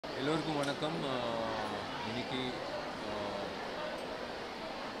எல்லோருக்கும் வணக்கம். இன்னைக்கு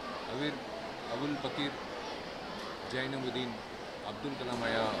அபுல் பக்கீர் ஜைனுமுதீன் அப்துல் கலாம்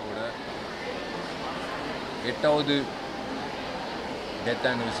ஐயாவோட 8வது டெத்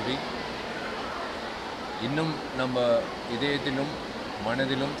ஆனிவர்சரி. இன்னும் நம்ம இதயத்திலும்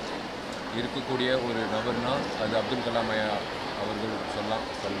மனதிலும் இருக்கக்கூடிய ஒரு நபர்னா அது அப்துல் கலாம் ஐயா அவர்கள்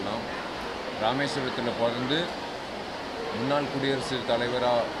சொல்லலாம். ராமேஸ்வரத்தில் பிறந்து முன்னாள் குடியரசுத்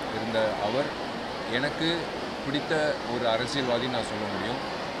தலைவராக இருந்த அவர் எனக்கு பிடித்த ஒரு அரசியல்வாதி நான் சொல்ல முடியும்.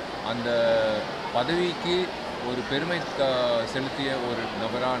 அந்த பதவிக்கு ஒரு பெருமை செலுத்திய ஒரு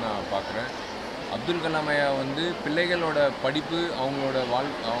நபராக நான் பார்க்குறேன். அப்துல் கலாம் ஐயா பிள்ளைகளோட படிப்பு,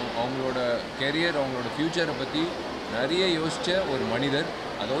 அவங்களோட கெரியர், அவங்களோட ஃப்யூச்சரை பற்றி நிறைய யோசித்த ஒரு மனிதர்.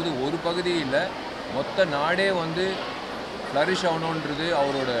 அதாவது ஒரு பகுதி இல்லை, மொத்த நாடே ஃப்ளரிஷ் ஆகணுன்றது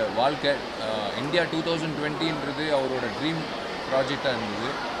அவரோட வாழ்க்கை. இந்தியா 2020 அவரோட ட்ரீம் ப்ராஜெக்டாக இருந்தது.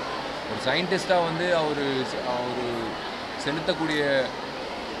 ஒரு சயின்டிஸ்டாக அவர் செலுத்தக்கூடிய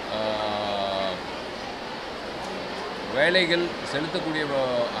வேலைகள், செலுத்தக்கூடிய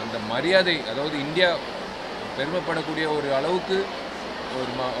அந்த மரியாதை, அதாவது இந்தியா பெருமைப்படக்கூடிய ஒரு அளவுக்கு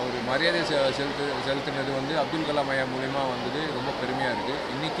ஒரு மரியாதை செலுத்தினது அப்துல் கலாம் ஐயா மூலமா ரொம்ப பெருமையாக இருக்குது.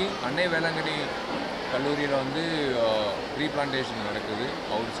 இன்றைக்கி அன்னை வேளாங்கண்ணி கல்லூரியில் ட்ரீ பிளான்டேஷன் நடக்குது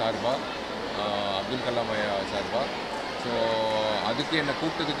அவர் சார்பாக, அப்துல் கலாம் ஐயா சார்பாக. ஸோ அதுக்கு என்னை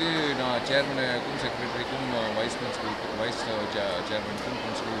கூப்பிட்டதுக்கு நான் சேர்மனுக்கும் செக்ரட்டரிக்கும் வைஸ் சேர்மனுக்கும்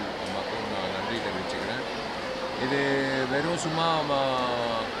பிரின்சிபல் அம்மாக்கும் நான் நன்றி தெரிவிச்சுக்கிறேன். இது வெறும் சும்மா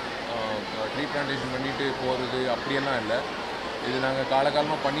ட்ரீ பிளான்டேஷன் பண்ணிட்டு போகிறது அப்படியெல்லாம் இல்லை. இது நாங்கள்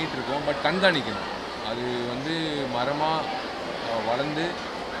காலகாலமாக பண்ணிகிட்ருக்கோம். பட் கண்காணிக்கணும். அது மரமாக வளர்ந்து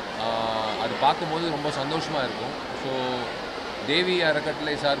அது பார்க்கும்போது ரொம்ப சந்தோஷமாக இருக்கும். ஸோ தேவி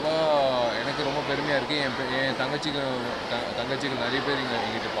அறக்கட்டளை சார்பாக எனக்கு ரொம்ப பெருமையாக இருக்குது. என் தங்கச்சிகள் நிறைய பேர்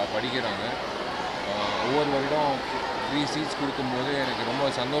எங்கிட்ட படிக்கிறாங்க. ஒவ்வொரு வருடம் 3 சீட்ஸ் கொடுக்கும்போது எனக்கு ரொம்ப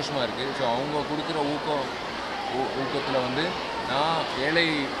சந்தோஷமாக இருக்குது. ஸோ அவங்க கொடுக்குற ஊக்கத்தில் நான் ஏழை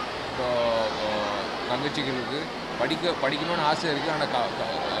தங்கச்சிகளுக்கு படிக்கணும்னு ஆசை இருக்குது. ஆனால்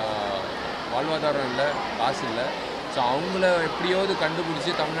வாழ்வாதாரம் இல்லை, காசு இல்லை. ஸோ அவங்கள எப்படியாவது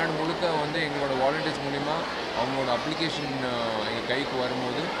கண்டுபிடிச்சி தமிழ்நாடு முழுக்க எங்களோட வாலண்டியர்ஸ் மூலிமா அவங்களோட அப்ளிகேஷன் எங்கள் கைக்கு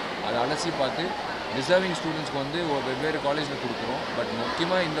வரும்போது அதை அலசி பார்த்து டிசர்விங் ஸ்டூடெண்ட்ஸ்க்கு வெவ்வேறு காலேஜில் கொடுக்குறோம். பட்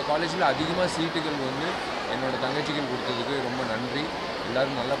முக்கியமாக இந்த காலேஜில் அதிகமாக சீட்டுகள் என்னோடய தங்கச்சிகள் கொடுத்ததுக்கு ரொம்ப நன்றி.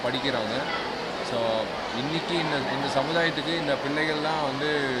 எல்லோரும் நல்லா படிக்கிறாங்க. ஸோ இன்றைக்கி இந்த சமுதாயத்துக்கு இந்த பிள்ளைகள்லாம்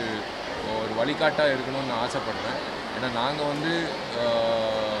ஒரு வழிகாட்டாக இருக்கணும்னு நான் ஆசைப்பட்றேன். ஏன்னா நாங்கள்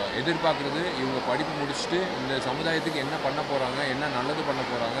எதிர்பார்க்குறது இவங்க படிப்பு முடிச்சுட்டு இந்த சமுதாயத்துக்கு என்ன பண்ண போகிறாங்க, என்ன நல்லது பண்ண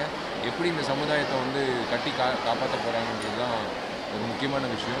போகிறாங்க, எப்படி இந்த சமுதாயத்தை கட்டி காப்பாற்ற போகிறாங்கன்றது தான் ஒரு முக்கியமான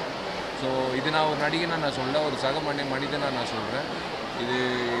விஷயம். ஸோ இது நான் ஒரு நடிகனாக நான் சொல்ல, ஒரு சக மனிதனாக நான் சொல்கிறேன். இது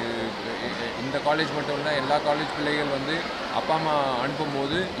இந்த காலேஜ் மட்டும் இல்லை, எல்லா காலேஜ் பிள்ளைகள் அப்பா அம்மா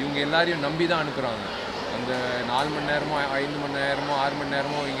அனுப்பும்போது இவங்க எல்லாரையும் நம்பி தான் அனுப்புகிறாங்க. அந்த 4 மணி நேரமோ 5 மணி நேரமோ 6 மணி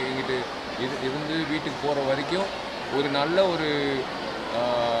நேரமோ இங்கிட்டு இருந்து வீட்டுக்கு போகிற வரைக்கும் ஒரு நல்ல ஒரு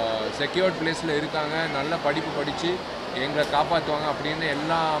செக்யூர்ட் பிளேஸில் இருக்காங்க. நல்ல படிப்பு படித்து எங்களை காப்பாற்றுவாங்க அப்படின்னு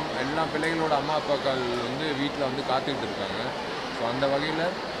எல்லா பிள்ளைகளோட அம்மா அப்பாக்கள் வீட்டில் காத்துக்கிட்டு இருக்காங்க. ஸோ அந்த வகையில்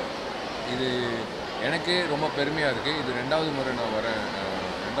இது எனக்கு ரொம்ப பெருமையாக இருக்குது. இது 2வது முறை நான் வரேன்.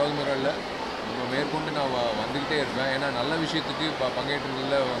 2வது முறை இல்லை, இப்போ மேற்கொண்டு நான் வந்துக்கிட்டே இருப்பேன். ஏன்னா நல்ல விஷயத்துக்கு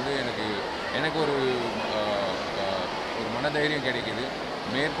பங்கேற்றதில் எனக்கு ஒரு மனதைரியம் கிடைக்கிது.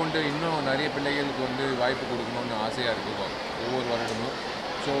 மேற்கொண்டு இன்னும் நிறைய பிள்ளைகளுக்கு வாய்ப்பு கொடுக்கணும்னு ஆசையாக இருக்குது ஒவ்வொரு வருடமும்.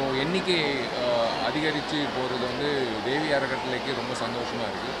 ஸோ எண்ணிக்கை அதிகரித்து போகிறது தேவி அறக்கட்டளைக்கு ரொம்ப சந்தோஷமாக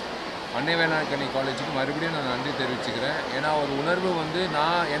இருக்குது. அன்னை வேளாங்கண்ணி காலேஜுக்கு மறுபடியும் நான் நன்றி தெரிவிச்சுக்கிறேன். ஏன்னா ஒரு உணர்வு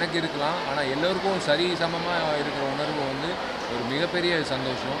எனக்கு இருக்கலாம், ஆனால் எல்லோருக்கும் சரி சமமாக இருக்கிற உணர்வு ஒரு மிகப்பெரிய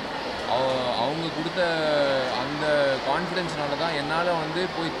சந்தோஷம். அவங்க கொடுத்த அந்த கான்ஃபிடென்ஸ்னால தான் என்னால்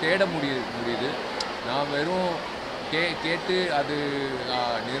போய் தேட முடியுது. நான் வெறும் கேட்டு அது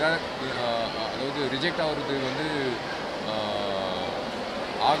அதாவது ரிஜெக்ட் ஆகிறது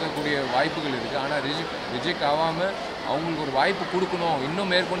ஆகக்கூடிய வாய்ப்புகள் இருக்குது. ஆனால் ரிஜெக்ட் ஆகாமல் அவங்களுக்கு ஒரு வாய்ப்பு கொடுக்கணும்,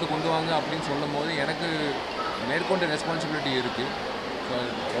 இன்னும் மேற்கொண்டு கொண்டு வாங்க அப்படின்னு சொல்லும் போது எனக்கு மேற்கொண்டு ரெஸ்பான்சிபிலிட்டி இருக்குது. ஸோ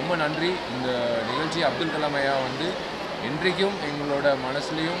ரொம்ப நன்றி. இந்த நிகழ்ச்சி அப்துல் கலாம் ஐயா என்றைக்கும் எங்களோட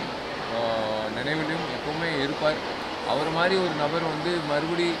மனசுலேயும் நினைவிலையும் எப்பவுமே இருப்பார். அவர் மாதிரி ஒரு நபர்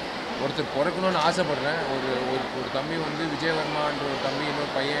மறுபடி ஒருத்தர் பிறக்கணும்னு ஆசைப்பட்றேன். ஒரு தம்பி விஜயவர்மான்ற ஒரு தம்பி,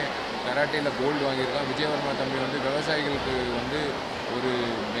 இன்னொரு பையன் கராட்டேயில் கோல்டு வாங்கியிருக்கான். விஜயவர்மா தம்பி விவசாயிகளுக்கு ஒரு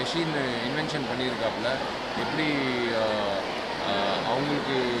மெஷின் இன்வென்ஷன் பண்ணியிருக்காப்புல. எப்படி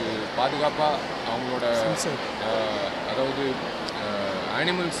அவங்களுக்கு பாதுகாப்பாக அவங்களோட அதாவது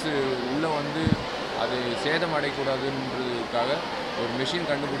அனிமல்ஸ் உள்ளே அது சேதம் அடையக்கூடாதுன்றதுக்காக ஒரு மிஷின்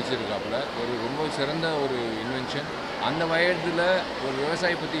கண்டுபிடிச்சிருக்காப்புல. ஒரு ரொம்ப சிறந்த ஒரு இன்வென்ஷன். அந்த வயதில் ஒரு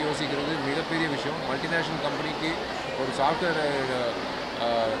விவசாயி பற்றி யோசிக்கிறது மிகப்பெரிய விஷயம். மல்டிநேஷ்னல் கம்பெனிக்கு ஒரு சாஃப்ட்வேர்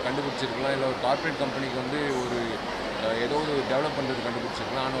கண்டுபிடிச்சிருக்கலாம், இல்லை ஒரு கார்ப்பரேட் கம்பெனிக்கு வந்து ஒரு ஏதோ ஒரு டெவலப் பண்ணுறது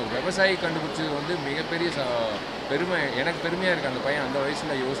கண்டுபிடிச்சிருக்கலாம். ஆனால் ஒரு விவசாயி கண்டுபிடிச்சது வந்து மிகப்பெரிய பெருமை. எனக்கு பெருமையாக இருக்குது அந்த பையன் அந்த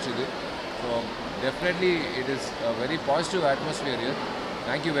வயசில் யோசிச்சது. So definitely it is a very positive atmosphere year.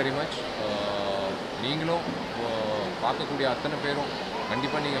 Thank you very much. நீங்களும் பார்க்கக்கூடிய அத்தனை பேரும்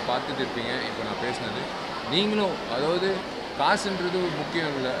கண்டிப்பாக நீங்கள் பார்த்துட்டு இருப்பீங்க இப்போ நான் பேசினது. நீங்களும் அதாவது காசுன்றது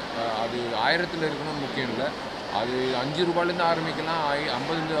முக்கியம் இல்லை, அது 1000 இருக்கணும்னு முக்கியம் இல்லை. அது 5 ரூபாயிலேருந்து ஆரம்பிக்கலாம்,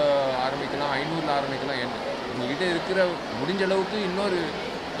 50 ஆரம்பிக்கலாம், 500 ஆரம்பிக்கலாம். உங்கள்கிட்ட இருக்கிற முடிஞ்ச அளவுக்கு இன்னொரு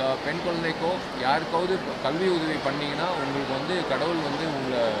பெண் குழந்தைக்கோ யாருக்காவது கல்வி உதவி பண்ணிங்கன்னா உங்களுக்கு வந்து கடவுள் வந்து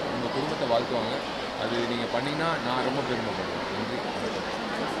உங்கள் குடும்பத்தை வாழ்த்துவாங்க. அது நீங்கள் பண்ணிங்கன்னா நான் ரொம்ப பெருமைப்படுவேன். நன்றி.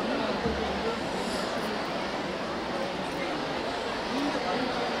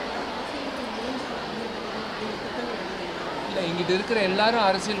 இல்லை, இங்கிட்ட இருக்கிற எல்லாரும்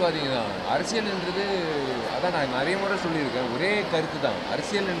அரசியல்வாதிங்க தான். அரசியல்ன்றது அதான் நான் நிறைய முறை சொல்லியிருக்கேன், ஒரே கருத்து தான்.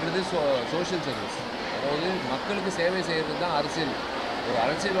 அரசியல்ன்றது சோஷியல் சர்வீஸ், அதாவது மக்களுக்கு சேவை செய்கிறது தான் அரசியல். ஒரு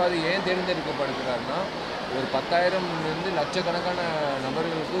அரசியல்வாதி ஏன் தேர்ந்தெடுக்கப்படுகிறாருன்னா ஒரு 10,000லேருந்து லட்சக்கணக்கான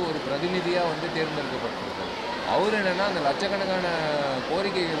நபர்களுக்கு ஒரு பிரதிநிதியாக வந்து தேர்ந்தெடுக்கப்பட்டிருக்காரு. அவர் என்னென்னா அந்த லட்சக்கணக்கான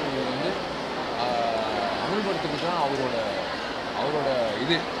கோரிக்கைகள் வந்து அமல்படுத்துறது தான் அவரோட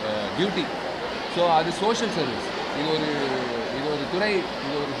இது டியூட்டி. ஸோ அது சோஷியல் சர்வீஸ். இது ஒரு துறை,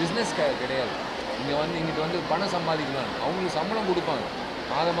 இது ஒரு பிஸ்னஸ் கிடையாது. இங்கிட்ட வந்து பணம் சம்பாதிக்கலாம். அவங்களுக்கு சம்பளம் கொடுப்பாங்க.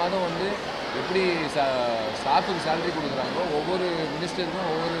 மாதம் வந்து எப்படி ஸ்டாஃபுக்கு சேலரி கொடுக்குறாங்களோ ஒவ்வொரு மினிஸ்டருக்கும்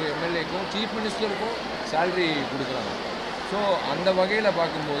ஒவ்வொரு எம்எல்ஏக்கும் சீஃப் மினிஸ்டருக்கும் சேலரி கொடுக்குறாங்க. ஸோ அந்த வகையில்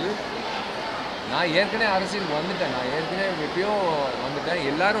பார்க்கும்போது நான் ஏற்கனவே அரசியலுக்கு வந்துட்டேன். நான் ஏற்கனவே எப்படியோ வந்துட்டேன்.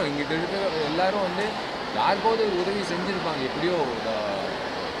 எல்லோரும் இங்கிட்ட இருக்கிற எல்லோரும் வந்து யாருக்காவது உதவி செஞ்சுருப்பாங்க. எப்படியோ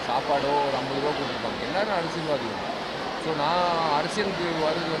சாப்பாடோ ஒரு 50 ரூபா கொடுத்துருப்பாங்க. எல்லோரும் அரசியல்வாதிகள். ஸோ நான் அரசியலுக்கு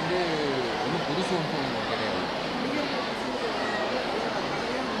வர்றது வந்து ஒன்றும் புதுசு ஒன்றும் கிடையாது.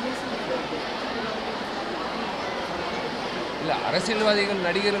 இல்லை, அரசியல்வாதிகள்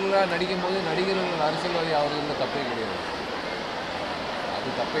நடிகர்களாக நடிக்கும் போது நடிகர்கள் அரசியல்வாதி ஆகிறதுல தப்பே கிடையாது.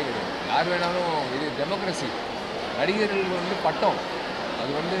 அது தப்பே கிடையாது. யார் வேணாலும், இது டெமோக்ரஸி. நடிகர்கள் வந்து பட்டம்,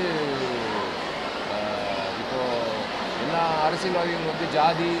 அது வந்து இப்போது எல்லா அரசியல்வாதிகள் வந்து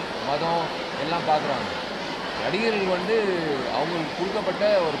ஜாதி மதம் எல்லாம் பார்க்குறாங்க. நடிகர்கள் வந்து அவங்களுக்கு கொடுக்கப்பட்ட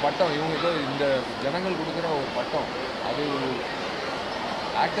ஒரு பட்டம், இவங்க ஏதோ இந்த ஜனங்கள் கொடுக்குற ஒரு பட்டம். அது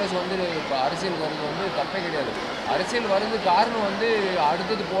ஆக்டர்ஸ் வந்து இப்போ அரசியல் வர்றது வந்து தப்பே கிடையாது. அரசியல் வர்றது காரணம் வந்து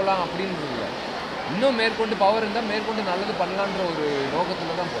அடுத்தது போகலாம் அப்படின்றது இல்லை, இன்னும் மேற்கொண்டு பவர் இருந்தால் மேற்கொண்டு நல்லது பண்ணலான்ற ஒரு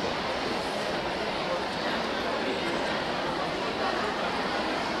நோக்கத்தில் தான் போகலாம்.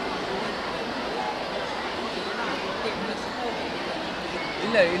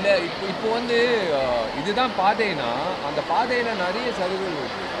 இல்லை இப்போ வந்து இதுதான் பாதைனா அந்த பாதையில் நிறைய சலுகைகள்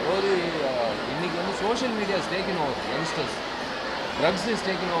இருக்குது. அதாவது இன்றைக்கி வந்து social media is taking over youngsters, drugs is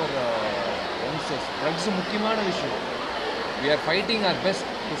taking over youngsters. Drugs முக்கியமான விஷயம். we are fighting our best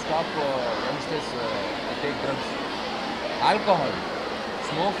to stop youngsters to take drugs. Alcohol,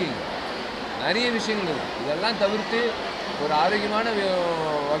 smoking, நிறைய விஷயங்கள் இருக்குது. இதெல்லாம் தவிர்த்து ஒரு ஆரோக்கியமான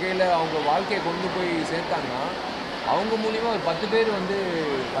வகையில் அவங்க வாழ்க்கையை கொண்டு போய் சேர்த்தாங்கன்னா அவங்க மூலிமா ஒரு 10 பேர் வந்து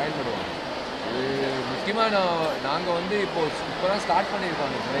பயன்படுவாங்க. இது முக்கியமாக நாங்கள் வந்து இப்போ தான் ஸ்டார்ட் பண்ணியிருக்கோம்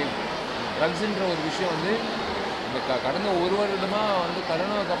அந்த ட்ரைவ். ட்ரக்ஸுன்ற ஒரு விஷயம் வந்து இந்த கடந்த ஒரு வருடமாக வந்து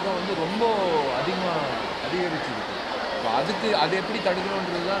கரோனாவுக்கு அப்புறம் வந்து ரொம்ப அதிகரிச்சிருக்கு. ஸோ அது எப்படி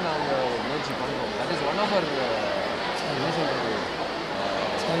தடுக்கணுன்றது தான் நாங்கள் முயற்சி பண்ணுறோம். That is one of our என்ன சொல்கிறது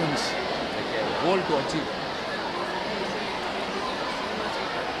லைக் கோல் டு அச்சீவ்.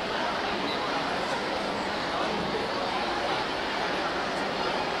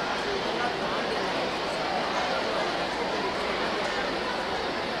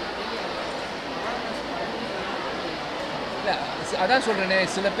 இல்லை, அதான் சொல்கிறேனே,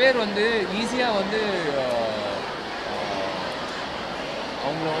 சில பேர் வந்து ஈஸியாக வந்து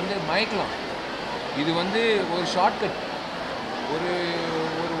அவங்கள வந்து மயக்கலாம். இது வந்து ஒரு ஷார்ட்கட்.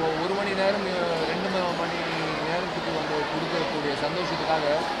 ஒரு மணி நேரம் 2 மணி நேரத்துக்கு வந்து கொடுக்கக்கூடிய சந்தோஷத்துக்காக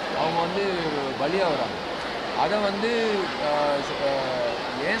அவங்க வந்து பலியாகிறாங்க. அதை வந்து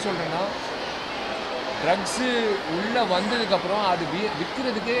ஏன் சொல்கிறேன்னா, ட்ரக்ஸு உள்ளே வந்ததுக்கப்புறம் அது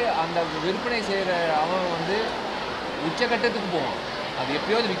விற்கிறதுக்கே அந்த விற்பனை செய்கிற அவன் வந்து உச்சக்கட்டத்துக்கு போவான். அது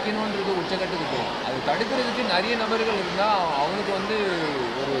எப்படியாவது விற்கணுன்றது உச்சக்கட்டத்துக்கு போகும். அது தடுக்கிறதுக்கு நிறைய நபர்கள் இருந்தால் அவனுக்கு வந்து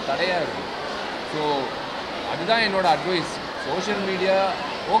ஒரு தடையாக இருக்கும். ஸோ அதுதான் என்னோடய அட்வைஸ். சோஷியல் மீடியா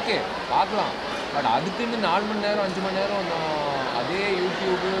ஓகே பார்க்கலாம், பட் அதுக்குன்னு 4 மணி நேரம் 5 மணி நேரம் அதே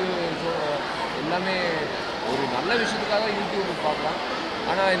யூடியூப்பு எல்லாமே ஒரு நல்ல விஷயத்துக்காக யூடியூப் பார்க்கலாம்.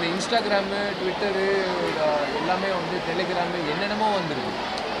 ஆனால் இந்த இன்ஸ்டாகிராமு, ட்விட்டரு எல்லாமே வந்து டெலிகிராமு என்னென்னமோ வந்துருக்கு.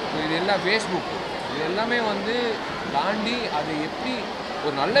 ஸோ இது எல்லாம் ஃபேஸ்புக்கு இது எல்லாமே வந்து தாண்டி அதை எப்படி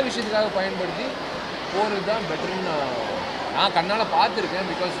ஒரு நல்ல விஷயத்துக்காக பயன்படுத்தி போகிறது தான் பெட்டர்னு நான் கண்ணால் பார்த்துருக்கேன்.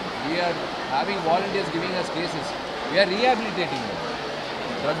 Because we are having volunteers giving us cases. We are rehabilitating them.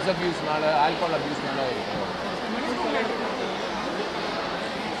 Drugs அப்யூஸ்னால, alcohol அப்யூஸ்னால இருக்கும்.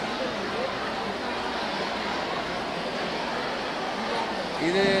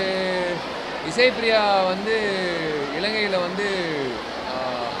 இது இசைப்பிரியா வந்து இலங்கையில் வந்து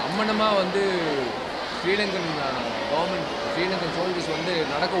அம்மனமாக வந்து ஸ்ரீலங்கன் கவர்மெண்ட், ஸ்ரீலங்கன் சோல்ஜர்ஸ் வந்து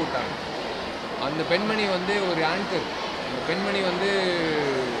நடக்க விட்டாங்க. அந்த பெண்மணி வந்து ஒரு ஆங்கர். அந்த பெண்மணி வந்து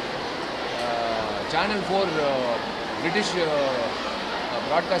சேனல் 4 பிரிட்டிஷ்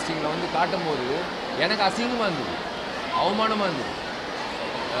ப்ராட்காஸ்டிங்கில் வந்து காட்டும்போது எனக்கு அசிங்கமாக இருந்தது, அவமானமாக இருந்தது.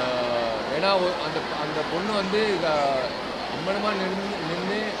 ஏன்னா அந்த அந்த பொண்ணு வந்து அம்மனமாக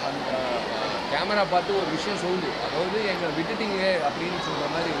நின்று அந்த கேமரா பார்த்து ஒரு விஷயம் சொல்லுது, அதாவது எங்களை விட்டுட்டீங்க அப்படின்னு சொல்கிற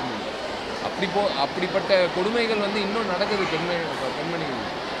மாதிரி இருந்தது. அப்படிப்பட்ட கொடுமைகள் வந்து இன்னும் நடக்குது பெண்மணிகள்.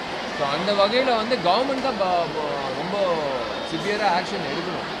 ஸோ அந்த வகையில் வந்து கவர்மெண்ட் தான் ரொம்ப சிவியராக ஆக்ஷன்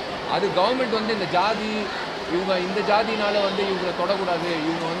எடுக்கணும். அது கவர்மெண்ட் வந்து இந்த ஜாதி, இவங்க இந்த ஜாதினால் வந்து இவங்களை தொடக்கூடாது,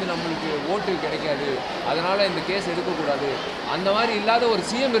 இவங்க வந்து நம்மளுக்கு ஓட்டு கிடைக்காது, அதனால் இந்த கேஸ் எடுக்கக்கூடாது, அந்த மாதிரி இல்லாத ஒரு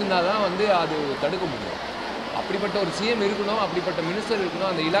சிஎம் இருந்தால் தான் வந்து அது தடுக்க முடியும். அப்படிப்பட்ட ஒரு சிஎம் இருக்கணும், அப்படிப்பட்ட மினிஸ்டர் இருக்கணும்.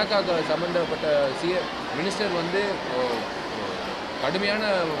 அந்த இலாக்காவுக்கு சம்மந்தப்பட்ட மினிஸ்டர் வந்து கடுமையான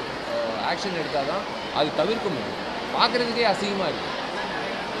ஆக்ஷன் எடுத்தால் தான் அது தவிர்க்க முடியும். பார்க்குறதுக்கே அசிங்கமாக இருக்குது.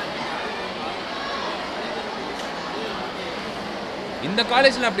 இந்த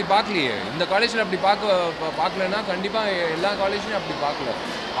காலேஜில் அப்படி பார்க்கலையே. இந்த காலேஜில் அப்படி பார்க்கலன்னா கண்டிப்பாக எல்லா காலேஜ்லையும் அப்படி பார்க்கல.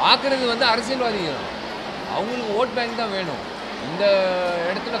 பார்க்குறது வந்து அரசியல்வாதிங்க தான், அவங்களுக்கு ஓட் பேங்க் தான் வேணும். இந்த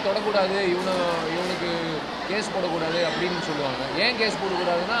இடத்துல தொடக்கூடாது, இவனுக்கு கேஸ் போடக்கூடாது அப்படின்னு சொல்லுவாங்க. ஏன் கேஸ்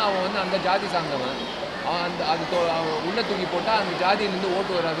போடக்கூடாதுன்னா அவன் வந்து அந்த ஜாதி சார்ந்தவன், அவன் அது உள்ளே தூக்கி போட்டால் அந்த ஜாதியிலேருந்து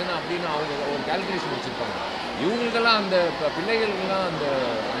ஓட்டு வராதுன்னு அப்படின்னு அவங்க ஒரு கால்குலேஷன் வச்சுருப்பாங்க. இவங்களுக்கெல்லாம் அந்த பிள்ளைகளுக்கெல்லாம் அந்த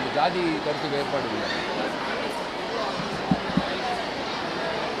ஜாதி கருத்து வேறுபாடு இல்லை.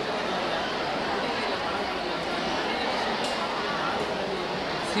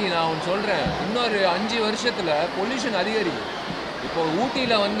 நான் ஒன்று சொல்கிறேன், இன்னொரு 5 வருஷத்தில் பொல்யூஷன் அதிகரிக்கும். இப்போ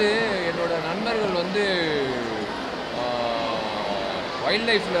ஊட்டியில் வந்து என்னோட நண்பர்கள் வந்து வைல்ட்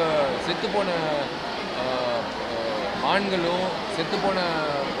லைஃப்பில் செத்துப்போன மான்களும் செத்துப்போன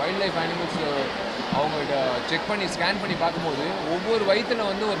வைல்ட் லைஃப் அனிமல்ஸ் அவங்கள்ட்ட செக் பண்ணி ஸ்கேன் பண்ணி பார்க்கும்போது ஒவ்வொரு வயிற்றில்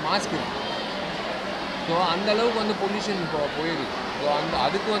வந்து ஒரு மாஸ்க் இருக்குது. ஸோ அந்தளவுக்கு வந்து பொல்யூஷன் இப்போ போயிருக்கு. ஸோ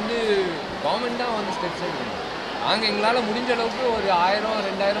அதுக்கு வந்து கவர்மெண்ட் தான் வந்து ஸ்டெப்ஸ் எடுக்கணும். நாங்கள் எங்களால் முடிஞ்ச அளவுக்கு ஒரு 1000,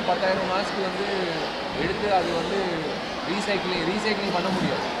 2000, 10,000 மாஸ்க் வந்து எடுத்து அது வந்து ரீசைக்கிளிங் பண்ண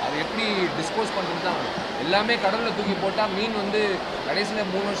முடியாது. அது எப்படி டிஸ்போஸ் பண்ணுறது தான். எல்லாமே கடலில் தூக்கி போட்டால் மீன் வந்து கடைசியில்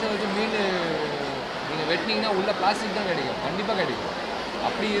 3 வருஷம் வச்சு மீன் நீங்கள் வெட்டினீங்கன்னா உள்ள பிளாஸ்டிக் தான் கிடைக்கும், கண்டிப்பாக கிடைக்கும்.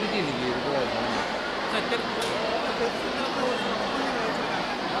 அப்படி இருக்குது இன்றைக்கி இருக்கிற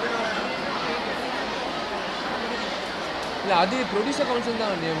இல்லை. அது ப்ரொடியூசர் கவுன்சில்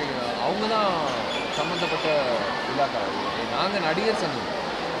தான் நியமிக்கிறாங்க, அவங்க தான் சம்மந்தப்பட்ட இலாக்கா. நாங்கள் நடிகர் சங்கம்.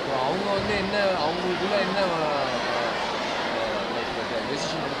 ஸோ அவங்க வந்து என்ன அவங்களுக்குள்ள என்ன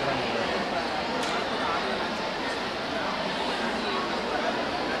டெசிஷன் எடுக்கிறாங்க.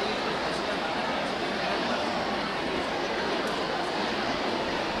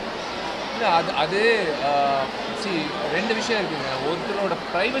 இல்லை அது ரெண்டு விஷயம் இருக்குங்க. ஒருத்தரோட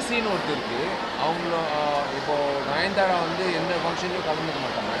ப்ரைவசின்னு ஒருத்தர் இருக்குது. அவங்கள இப்போது நயன்தாரா வந்து எந்த ஃபங்க்ஷன்லையும் கலந்துக்க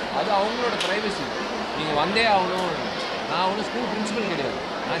மாட்டாங்க, அது அவங்களோட ப்ரைவசி. நீங்கள் வந்தே ஆகணும். நான் ஒன்றும் ஸ்கூல் பிரின்சிபல் கிடையாது,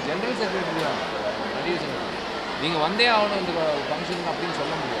 நான் ஜென்ரல் செக்ரட்டரி தான் நடிகர் சங்கம். நீங்கள் வந்தே ஆகணும் இந்த ஃபங்க்ஷனுக்கு அப்படின்னு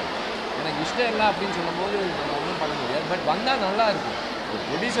சொல்ல முடியாது. எனக்கு இஷ்டம் இல்லை அப்படின்னு சொல்லும்போது நம்ம ஒன்றும் பண்ண முடியாது. பட் வந்தால் நல்லா இருக்கும். ஒரு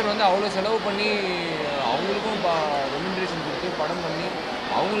ப்ரொடியூசர் வந்து அவ்வளோ செலவு பண்ணி அவங்களுக்கும் ரெம்யூனரேஷன் கொடுத்து படம் பண்ணி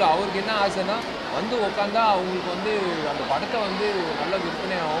அவருக்கு என்ன ஆசைன்னா வந்து உட்காந்தா அவங்களுக்கு வந்து அந்த படத்தை வந்து நல்ல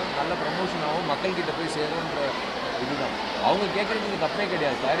விற்பனையாகவும் நல்ல ப்ரமோஷன் ஆகும், மக்கள்கிட்ட போய் சேரும்ன்ற இதுதான். அவங்க கேட்குறதுக்கு தப்பே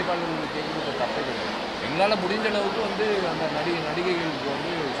கிடையாது, தயாரிப்பாளர்களுக்கு கேட்குறதுக்கு தப்பே கிடையாது. எங்களால் முடிஞ்ச அளவுக்கு வந்து அந்த நடிகைகளுக்கு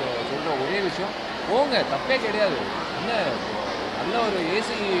வந்து சொல்கிற ஒரே விஷயம், போங்க, தப்பே கிடையாது. என்ன நல்ல ஒரு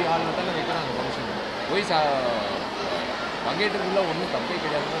ஏசி ஆளில் தானே வைக்கிறாங்க ஃபங்க்ஷன், போய் பங்கேற்றதுல ஒன்றும் தப்பே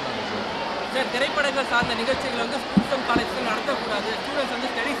கிடையாதுன்னு நாங்கள் சொல்லுவோம். சார், திரைப்படங்கள் சார்ந்த நிகழ்ச்சிகள் வந்து ஸ்கூல்ஸ் அண்ட் காலேஜ்கள் நடத்தக்கூடாது, ஸ்டூடெண்ட்ஸ் வந்து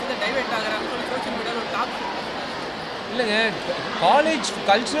ஸ்டடீஸ் வந்து டைவெர்ட் ஆகிறாங்கன்னு சொல்லி சோஷியல் மீடியாவில் ஒரு டாக். இல்லைங்க, காலேஜ்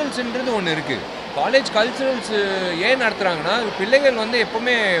கல்ச்சுரல்ஸுன்றது ஒன்று இருக்குது. காலேஜ் கல்ச்சுரல்ஸ் ஏன் நடத்துகிறாங்கன்னா, பிள்ளைகள் வந்து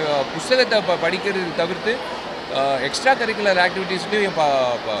எப்போவுமே புஸ்தகத்தை படிக்கிறது தவிர்த்து எக்ஸ்ட்ரா கரிக்குலர் ஆக்டிவிட்டீஸ்லேயும்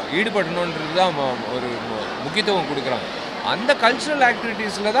ஈடுபடணுன்றது தான் ஒரு முக்கியத்துவம் கொடுக்குறாங்க. அந்த கல்ச்சுரல்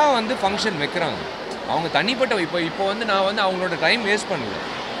ஆக்டிவிட்டீஸில் தான் வந்து ஃபங்க்ஷன் வைக்கிறாங்க. அவங்க தனிப்பட்ட இப்போ வந்து நான் வந்து அவங்களோட டைம் வேஸ்ட் பண்ணல.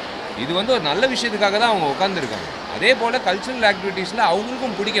 இது வந்து ஒரு நல்ல விஷயத்துக்காக தான் அவங்க உட்காந்துருக்காங்க. அதே போல் கல்ச்சுரல் ஆக்டிவிட்டீஸில்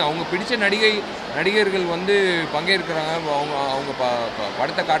அவங்களுக்கும் பிடிக்கும். அவங்க பிடிச்ச நடிகர்கள் வந்து பங்கேற்கிறாங்க, அவங்க அவங்க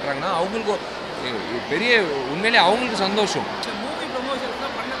படத்தை காட்டுறாங்கன்னா அவங்களுக்கும் பெரிய உண்மையிலே அவங்களுக்கு சந்தோஷம்.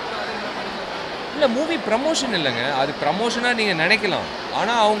 இல்லை, மூவி ப்ரமோஷன் இல்லைங்க, அது ப்ரமோஷனாக நீங்கள் நினைக்கலாம்.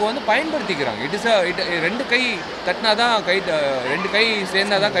 ஆனால் அவங்க வந்து பயன்படுத்திக்கிறாங்க. ரெண்டு கை தட்டினா தான் ரெண்டு கை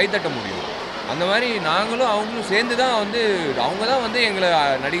சேர்ந்தால் தான் கை தட்ட முடியும். அந்த மாதிரி நாங்களும் அவங்களும் சேர்ந்து தான் வந்து அவங்க தான் வந்து எங்களை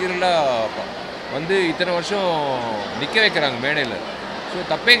நடிகர்களாக வந்து இத்தனை வருஷம் நிற்க வைக்கிறாங்க மேடையில். ஸோ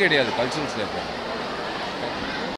தப்பே கிடையாது கல்ச்சுரல்ஸில் இப்போ.